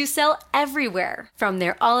helps you sell everywhere. From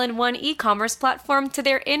their all-in-one e-commerce platform to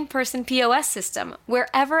their in-person POS system,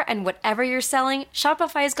 wherever and whatever you're selling,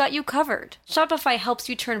 Shopify's got you covered. Shopify helps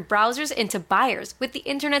you turn browsers into buyers with the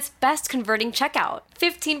internet's best converting checkout.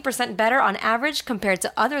 15% better on average compared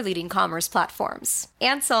to other leading commerce platforms.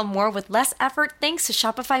 And sell more with less effort thanks to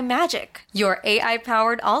Shopify Magic, your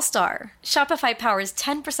AI-powered all-star. Shopify powers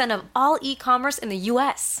 10% of all e-commerce in the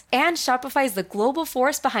U.S. And Shopify is the global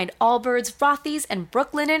force behind Allbirds, Rothy's, and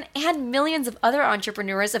Brooklinen, and millions of other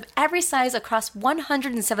entrepreneurs of every size across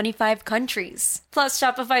 175 countries. Plus,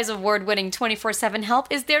 Shopify's award-winning 24/7 help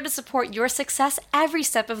is there to support your success every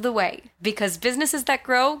step of the way. Because businesses that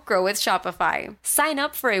grow, grow with Shopify. Sign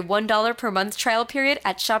up for a $1 per month trial period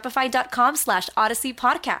at shopify.com/Odyssey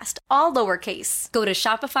Podcast, all lowercase. Go to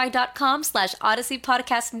shopify.com/Odyssey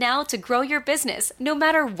Podcast now to grow your business, no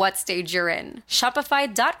matter what stage you're in.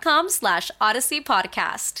 Shopify.com/Odyssey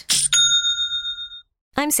Podcast.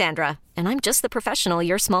 I'm Sandra, and I'm just the professional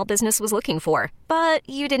your small business was looking for. But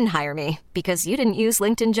you didn't hire me because you didn't use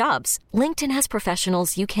LinkedIn Jobs. LinkedIn has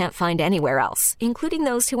professionals you can't find anywhere else, including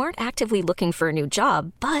those who aren't actively looking for a new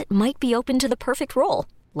job, but might be open to the perfect role,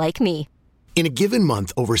 like me. In a given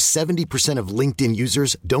month, over 70% of LinkedIn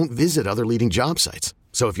users don't visit other leading job sites.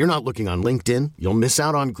 So if you're not looking on LinkedIn, you'll miss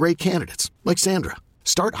out on great candidates like Sandra.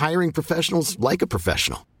 Start hiring professionals like a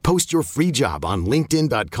professional. Post your free job on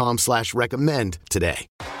linkedin.com/recommend today.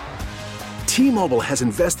 T-Mobile has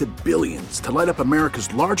invested billions to light up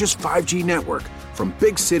America's largest 5G network, from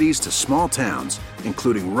big cities to small towns,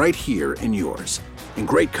 including right here in yours. And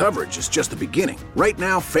great coverage is just the beginning. Right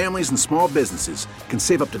now, families and small businesses can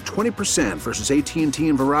save up to 20% versus AT&T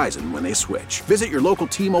and Verizon when they switch. Visit your local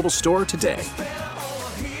T-Mobile store today.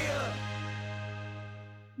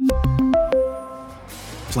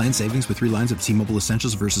 Plan savings with 3 lines of T-Mobile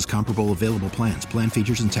Essentials versus comparable available plans. Plan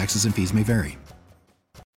features and taxes and fees may vary.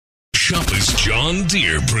 Shoppers John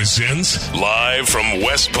Deere presents live from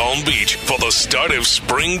West Palm Beach for the start of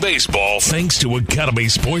spring baseball, thanks to Academy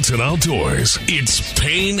Sports and Outdoors. It's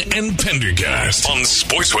Payne and Pendergast on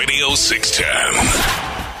Sports Radio 610.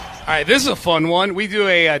 All right, this is a fun one. We do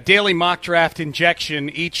a daily mock draft injection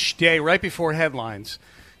each day right before headlines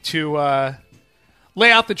to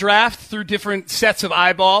lay out the draft through different sets of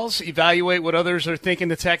eyeballs, evaluate what others are thinking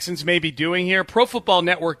the Texans may be doing here.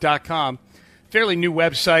 ProFootballNetwork.com, fairly new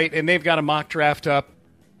website, and they've got a mock draft up.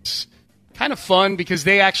 It's kind of fun because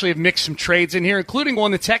they actually have mixed some trades in here, including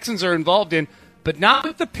one the Texans are involved in, but not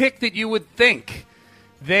with the pick that you would think.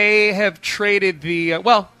 They have traded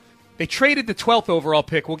they traded the 12th overall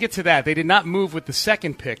pick. We'll get to that. They did not move with the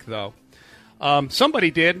second pick, though.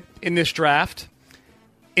 Somebody did in this draft.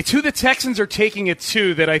 It's who the Texans are taking it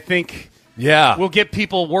to that I think will get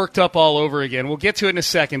people worked up all over again. We'll get to it in a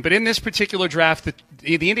second. But in this particular draft,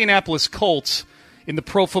 the Indianapolis Colts in the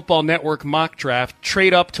Pro Football Network mock draft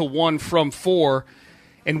trade up to 1 from 4.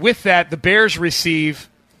 And with that, the Bears receive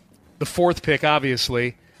the 4th pick,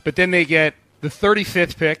 obviously. But then they get the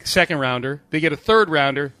 35th pick, second rounder. They get a third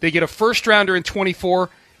rounder. They get a first rounder in 24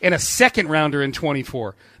 and a second rounder in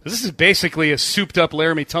 24. This is basically a souped-up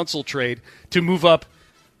Laramie Tunsil trade to move up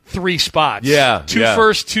 3 spots. Yeah. 2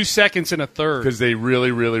 firsts, 2 seconds, and a third. Because they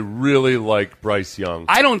really, really, really like Bryce Young.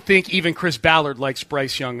 I don't think even Chris Ballard likes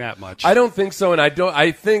Bryce Young that much. I don't think so, and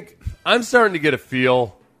I think I'm starting to get a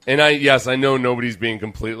feel, and I know nobody's being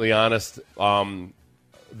completely honest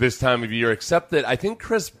this time of year, except that I think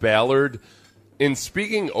Chris Ballard, in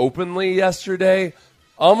speaking openly yesterday,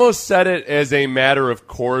 almost said it as a matter of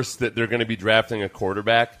course that they're going to be drafting a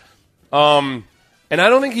quarterback. And I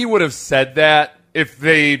don't think he would have said that if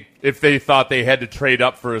they thought they had to trade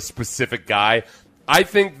up for a specific guy. I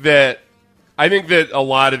think that a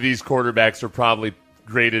lot of these quarterbacks are probably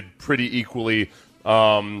graded pretty equally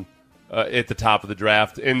at the top of the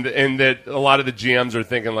draft, and that a lot of the GMs are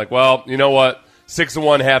thinking like, well, you know what, 6 of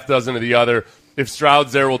one, half dozen of the other. If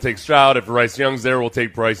Stroud's there, we'll take Stroud. If Bryce Young's there, we'll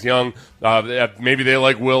take Bryce Young. Maybe they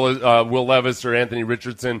like Will Levis or Anthony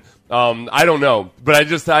Richardson. I don't know. But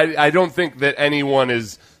I don't think that anyone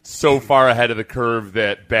is so far ahead of the curve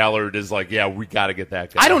that Ballard is like, yeah, we got to get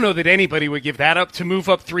that guy. I don't know that anybody would give that up to move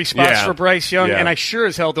up 3 spots for Bryce Young, and I sure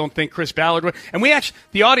as hell don't think Chris Ballard would. And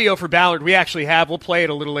the audio for Ballard we actually have. We'll play it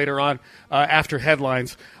a little later on after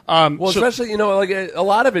headlines. Especially, like a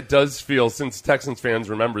lot of it does feel, since Texans fans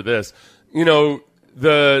remember this,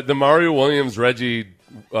 the Mario Williams, Reggie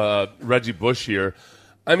Bush here.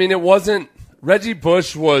 I mean, it wasn't. Reggie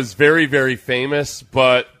Bush was very, very famous,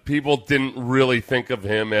 but people didn't really think of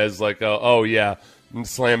him as like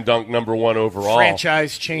slam dunk number 1 overall,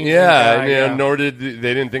 franchise changing. Nor they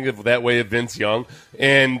didn't think of that way of Vince Young,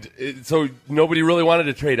 and so nobody really wanted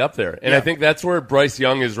to trade up there. And I think that's where Bryce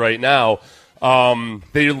Young is right now.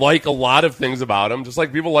 They like a lot of things about him, just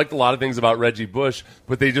like people liked a lot of things about Reggie Bush,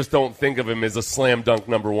 but they just don't think of him as a slam dunk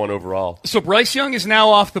number 1 overall. So Bryce Young is now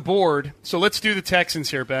off the board. So let's do the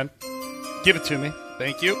Texans here, Ben. Give it to me.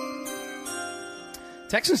 Thank you.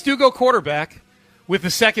 Texans do go quarterback with the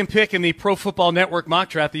second pick in the Pro Football Network mock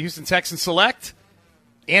draft. The Houston Texans select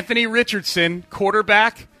Anthony Richardson,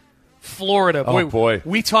 quarterback, Florida. Boy.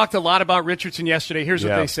 We talked a lot about Richardson yesterday. Here's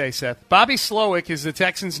what they say, Seth. Bobby Slowick is the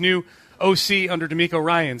Texans' new OC under DeMeco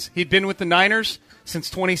Ryans. He'd been with the Niners since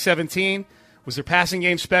 2017, was their passing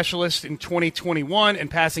game specialist in 2021, and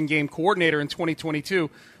passing game coordinator in 2022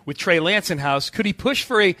 with Trey Lance in-house. Could he push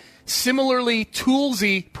for a similarly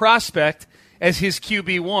toolsy prospect as his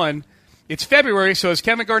QB1? It's February, so as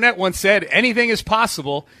Kevin Garnett once said, anything is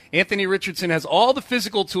possible. Anthony Richardson has all the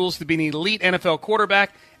physical tools to be an elite NFL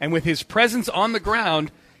quarterback, and with his presence on the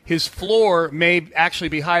ground, his floor may actually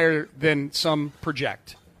be higher than some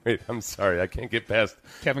project. Wait, I'm sorry. I can't get past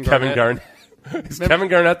Kevin Garnett. Is Kevin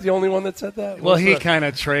Garnett the only one that said that? Well, he kind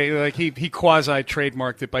of he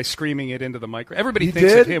quasi-trademarked it by screaming it into the micro. Everybody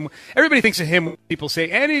thinks of him when people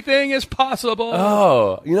say anything is possible.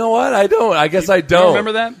 Oh, you know what? I don't. I guess I don't. You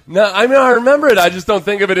remember that? No, I mean, I remember it. I just don't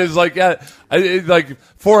think of it as like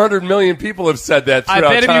 400 million people have said that throughout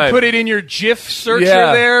time. I bet time. if you put it in your GIF searcher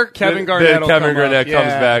there, Kevin Garnett will Kevin Garnett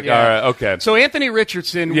comes back. Yeah. All right, okay. So Anthony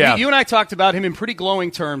Richardson, you and I talked about him in pretty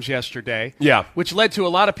glowing terms yesterday. Yeah. Which led to a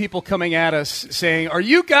lot of people coming at us saying, are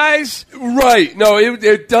you guys... Right. No,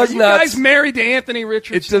 it does not... Are you guys married to Anthony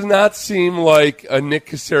Richardson? It does not seem like a Nick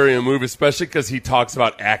Caserio move, especially because he talks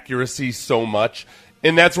about accuracy so much.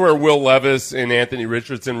 And that's where Will Levis and Anthony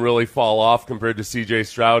Richardson really fall off compared to C.J.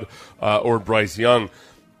 Stroud or Bryce Young.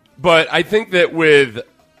 But I think that with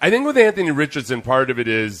Anthony Richardson, part of it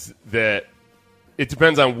is that it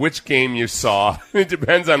depends on which game you saw. It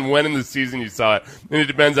depends on when in the season you saw it. And it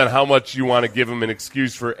depends on how much you want to give him an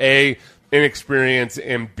excuse for A, inexperience,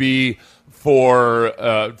 and B, for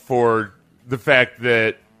the fact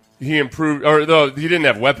that he improved, or though he didn't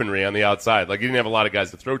have weaponry on the outside. Like, he didn't have a lot of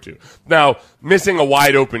guys to throw to. Now, missing a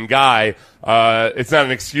wide open guy, it's not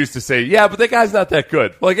an excuse to say, yeah, but that guy's not that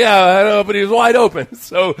good. Like, yeah, I know, but he was wide open.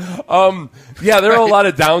 So, there are a lot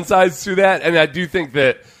of downsides to that. And I do think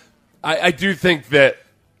that, the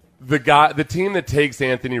team that takes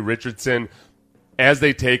Anthony Richardson, as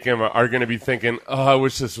they take him, are going to be thinking, oh, I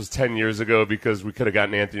wish this was 10 years ago because we could have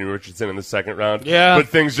gotten Anthony Richardson in the second round. Yeah. But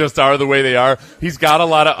things just are the way they are. He's got a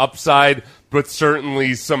lot of upside, but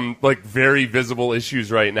certainly some very visible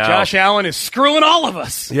issues right now. Josh Allen is screwing all of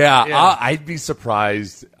us. Yeah. I'd be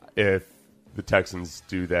surprised if the Texans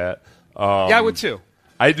do that. I would too.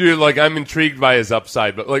 I do. I'm intrigued by his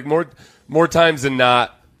upside, but more times than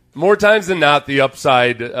not, the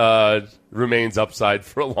upside remains upside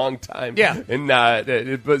for a long time. Yeah. And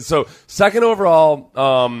but so second overall,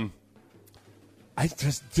 I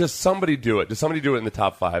just somebody do it. Does somebody do it in the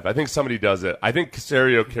top 5? I think somebody does it. I think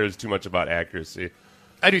Caserio cares too much about accuracy.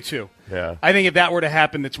 I do too. Yeah. I think if that were to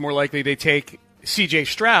happen, it's more likely they take C.J.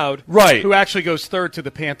 Stroud, right, who actually goes third to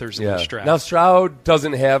the Panthers in this draft. Now Stroud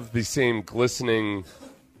doesn't have the same glistening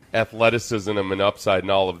athleticism and upside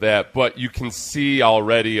and all of that, but you can see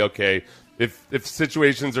already, okay, if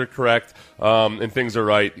situations are correct and things are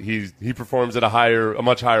right, he performs at a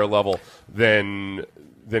much higher level than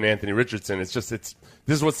Anthony Richardson. This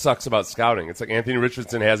is what sucks about scouting. It's like Anthony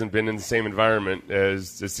Richardson hasn't been in the same environment as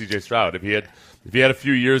C.J. Stroud. If he had a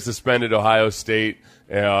few years to spend at Ohio State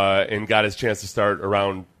and got his chance to start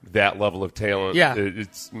around that level of talent, it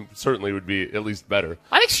certainly would be at least better.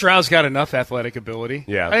 I think Stroud's got enough athletic ability.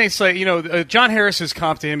 Yeah. I think it's like, John Harris's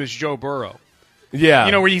comp to him is Joe Burrow.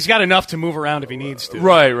 Yeah. Where he's got enough to move around if he needs to.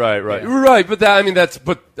 Right. Yeah. Right,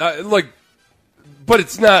 but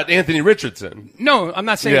it's not Anthony Richardson. No, I'm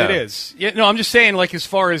not saying it is. Yeah, no, I'm just saying, as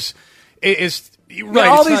far as Right,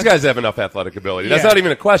 all these guys have enough athletic ability. That's not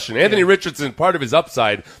even a question. Anthony Richardson, part of his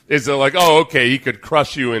upside is like, he could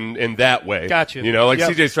crush you in that way. Gotcha.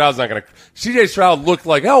 C.J. Stroud's not going to. C.J. Stroud looked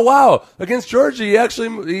like, oh wow, against Georgia, he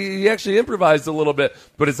actually improvised a little bit,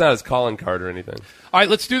 but it's not his calling card or anything. All right,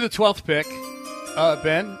 let's do the 12th pick,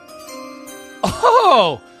 Ben.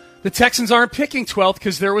 Oh, the Texans aren't picking 12th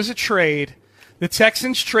because there was a trade. The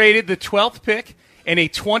Texans traded the 12th pick and a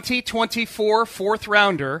 2024 fourth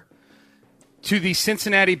rounder to the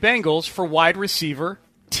Cincinnati Bengals for wide receiver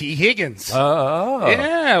T. Higgins.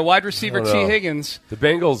 Yeah, wide receiver T. Higgins. The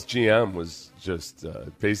Bengals GM was just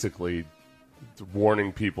basically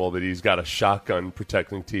warning people that he's got a shotgun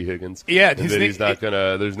protecting T. Higgins. Yeah, he's not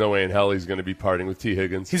gonna. There's no way in hell he's gonna be parting with T.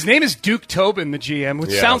 Higgins. His name is Duke Tobin, the GM,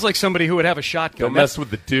 which sounds like somebody who would have a shotgun. Don't mess with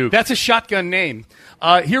the Duke. That's a shotgun name.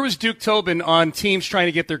 Here was Duke Tobin on teams trying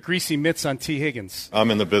to get their greasy mitts on T. Higgins. I'm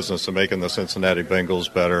in the business of making the Cincinnati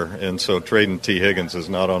Bengals better, and so trading T. Higgins is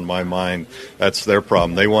not on my mind. That's their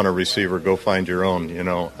problem. They want a receiver. Go find your own.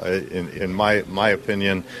 In my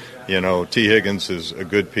opinion, T. Higgins is a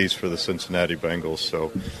good piece for the Cincinnati Bengals,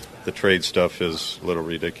 so the trade stuff is a little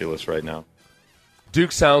ridiculous right now.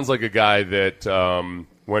 Duke sounds like a guy that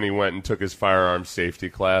when he went and took his firearms safety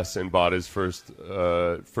class and bought his first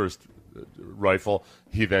rifle,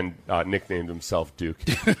 he then nicknamed himself Duke.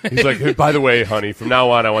 He's like, hey, by the way, honey, from now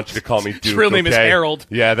on, I want you to call me Duke. His real name is Harold.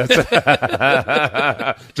 Yeah, that's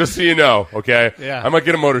just so you know, okay? Yeah. I might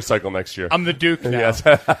get a motorcycle next year. I'm the Duke now. Yes.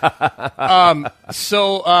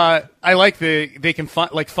 So I like they can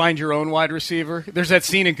find your own wide receiver. There's that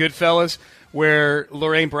scene in Goodfellas where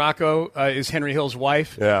Lorraine Bracco is Henry Hill's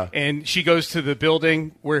wife, and she goes to the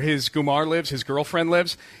building where his Gumar lives, his girlfriend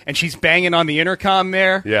lives, and she's banging on the intercom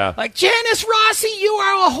there. Yeah. Like, Janice Rossi, you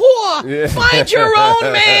are a whore. Yeah. Find your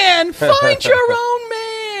own man. Find your own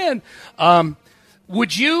man.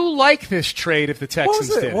 Would you like this trade if the Texans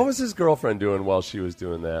did? What was his girlfriend doing while she was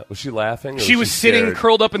doing that? Was she laughing? Or she was sitting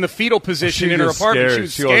curled up in the fetal position in her apartment. Scared. She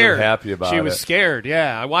was scared. She wasn't happy about it. She was scared,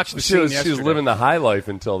 yeah. I watched the scene yesterday. She was living the high life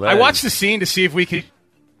until then. I watched the scene to see if we could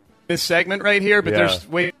this segment right here, but there's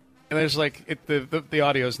the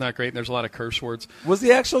audio is not great, and there's a lot of curse words. Was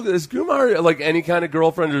is Gumar like any kind of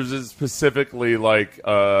girlfriend, or is it specifically like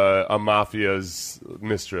a mafia's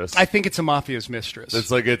mistress? I think it's a mafia's mistress.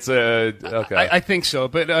 Okay. I think so,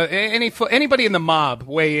 but anybody in the mob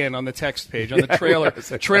weigh in on the text page, on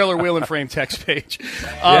the trailer wheel and frame text page.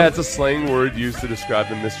 It's a slang word used to describe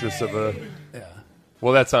the mistress of a. Yeah.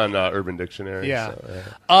 Well, that's on Urban Dictionary. Yeah.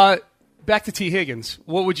 So, Back to T. Higgins.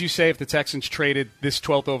 What would you say if the Texans traded this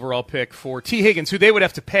 12th overall pick for T. Higgins, who they would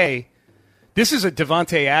have to pay? This is a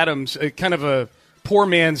Devontae Adams, kind of a poor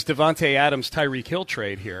man's Devontae Adams, Tyreek Hill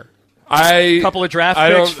trade here. A couple of draft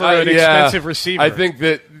picks for an expensive receiver. I think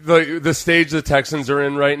that the stage the Texans are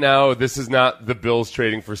in right now, this is not the Bills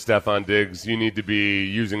trading for Stephon Diggs. You need to be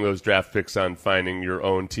using those draft picks on finding your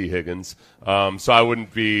own T. Higgins. So I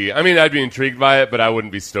wouldn't be – I'd be intrigued by it, but I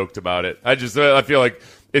wouldn't be stoked about it. I feel like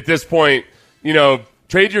 – at this point,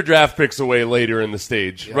 trade your draft picks away later in the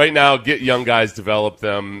stage. Yeah. Right now, get young guys, develop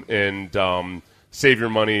them, and save your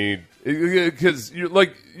money. Because,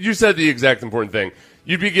 like you said, the exact important thing.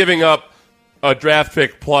 You'd be giving up a draft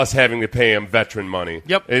pick plus having to pay him veteran money.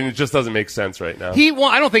 Yep. And it just doesn't make sense right now.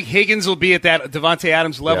 I don't think Higgins will be at that Devontae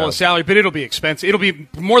Adams level of salary, but it'll be expensive. It'll be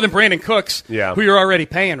more than Brandon Cooks, who you're already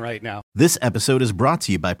paying right now. This episode is brought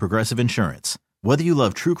to you by Progressive Insurance. Whether you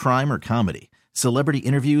love true crime or comedy, celebrity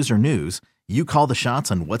interviews or news, you call the shots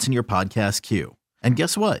on what's in your podcast queue. And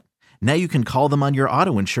guess what? Now you can call them on your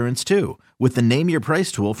auto insurance too with the Name Your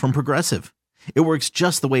Price tool from Progressive. It works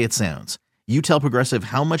just the way it sounds. You tell Progressive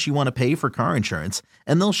how much you want to pay for car insurance,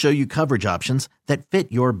 and they'll show you coverage options that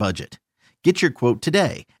fit your budget. Get your quote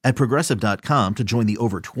today at Progressive.com to join the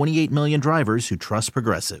over 28 million drivers who trust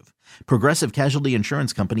Progressive. Progressive Casualty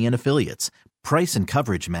Insurance Company and Affiliates. Price and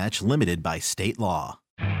coverage match limited by state law.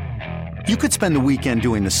 You could spend the weekend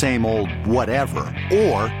doing the same old whatever,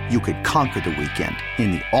 or you could conquer the weekend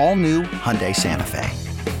in the all-new Hyundai Santa Fe.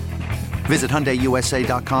 Visit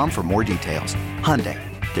HyundaiUSA.com for more details. Hyundai,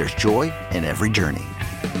 there's joy in every journey.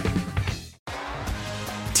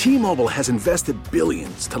 T-Mobile has invested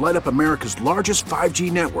billions to light up America's largest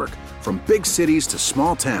 5G network, from big cities to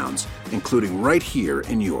small towns, including right here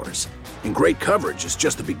in yours. And great coverage is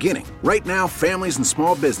just the beginning. Right now, families and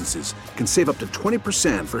small businesses can save up to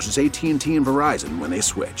 20% versus AT&T and Verizon when they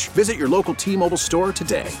switch. Visit your local T-Mobile store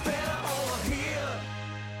today.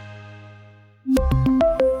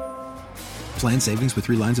 Plan savings with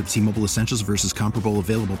 3 lines of T-Mobile Essentials versus comparable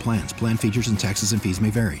available plans. Plan features and taxes and fees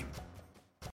may vary.